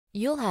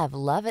You'll have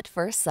love at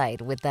first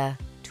sight with the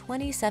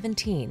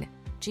 2017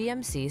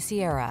 GMC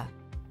Sierra.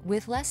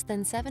 With less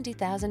than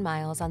 70,000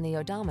 miles on the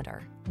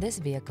odometer, this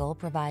vehicle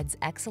provides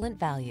excellent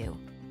value.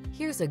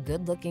 Here's a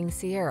good-looking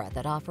Sierra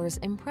that offers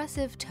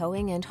impressive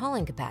towing and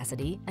hauling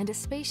capacity and a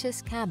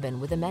spacious cabin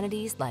with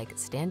amenities like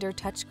standard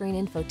touchscreen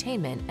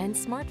infotainment and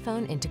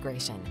smartphone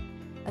integration.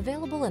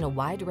 Available in a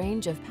wide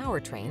range of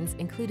powertrains,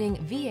 including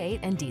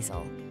V8 and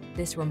diesel,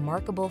 this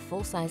remarkable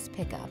full-size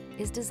pickup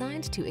is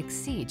designed to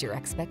exceed your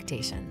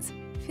expectations.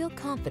 Feel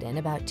confident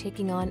about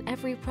taking on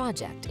every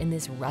project in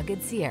this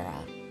rugged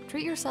Sierra.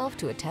 Treat yourself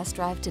to a test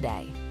drive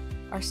today.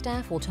 Our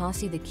staff will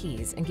toss you the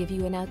keys and give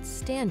you an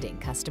outstanding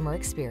customer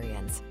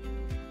experience.